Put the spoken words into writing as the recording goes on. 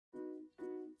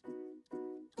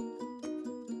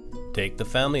Take the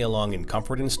family along in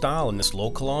comfort and style in this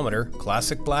low-kilometer,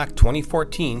 classic black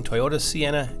 2014 Toyota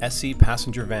Sienna SE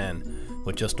passenger van.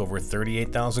 With just over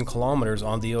 38,000 kilometers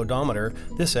on the odometer,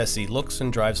 this SE looks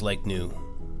and drives like new.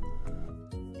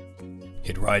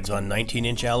 It rides on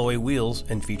 19-inch alloy wheels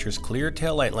and features clear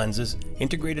taillight lenses,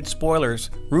 integrated spoilers,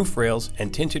 roof rails,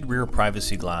 and tinted rear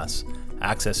privacy glass.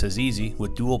 Access is easy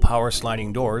with dual power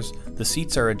sliding doors, the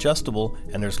seats are adjustable,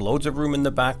 and there's loads of room in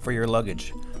the back for your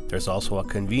luggage. There's also a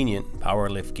convenient power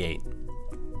lift gate.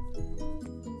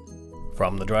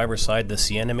 From the driver's side, the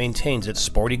Sienna maintains its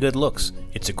sporty good looks.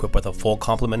 It's equipped with a full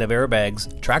complement of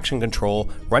airbags, traction control,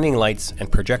 running lights,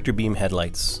 and projector beam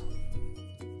headlights.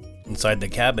 Inside the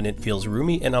cabin, it feels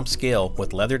roomy and upscale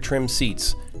with leather trimmed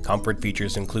seats. Comfort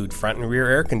features include front and rear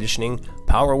air conditioning,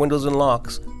 power windows and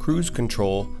locks, cruise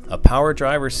control, a power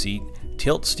driver's seat,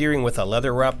 tilt steering with a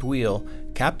leather wrapped wheel,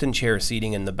 Capitan Chair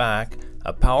seating in the back,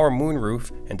 a Power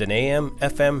Moonroof, and an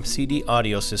AM/FM CD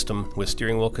audio system with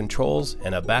steering wheel controls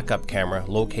and a backup camera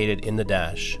located in the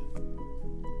dash.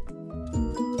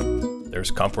 There's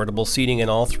comfortable seating in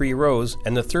all 3 rows,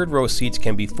 and the 3rd row seats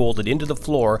can be folded into the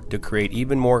floor to create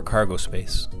even more cargo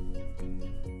space.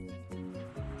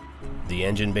 The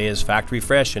engine bay is factory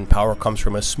fresh and power comes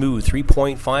from a smooth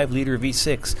 3.5-liter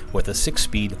V6 with a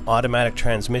 6-speed automatic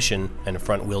transmission and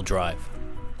front-wheel drive.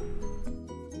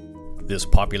 This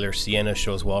popular Sienna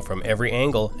shows well from every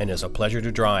angle and is a pleasure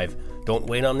to drive. Don't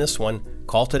wait on this one.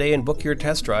 Call today and book your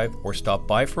test drive or stop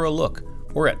by for a look.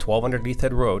 We're at 1200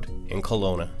 Leathead Road in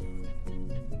Kelowna.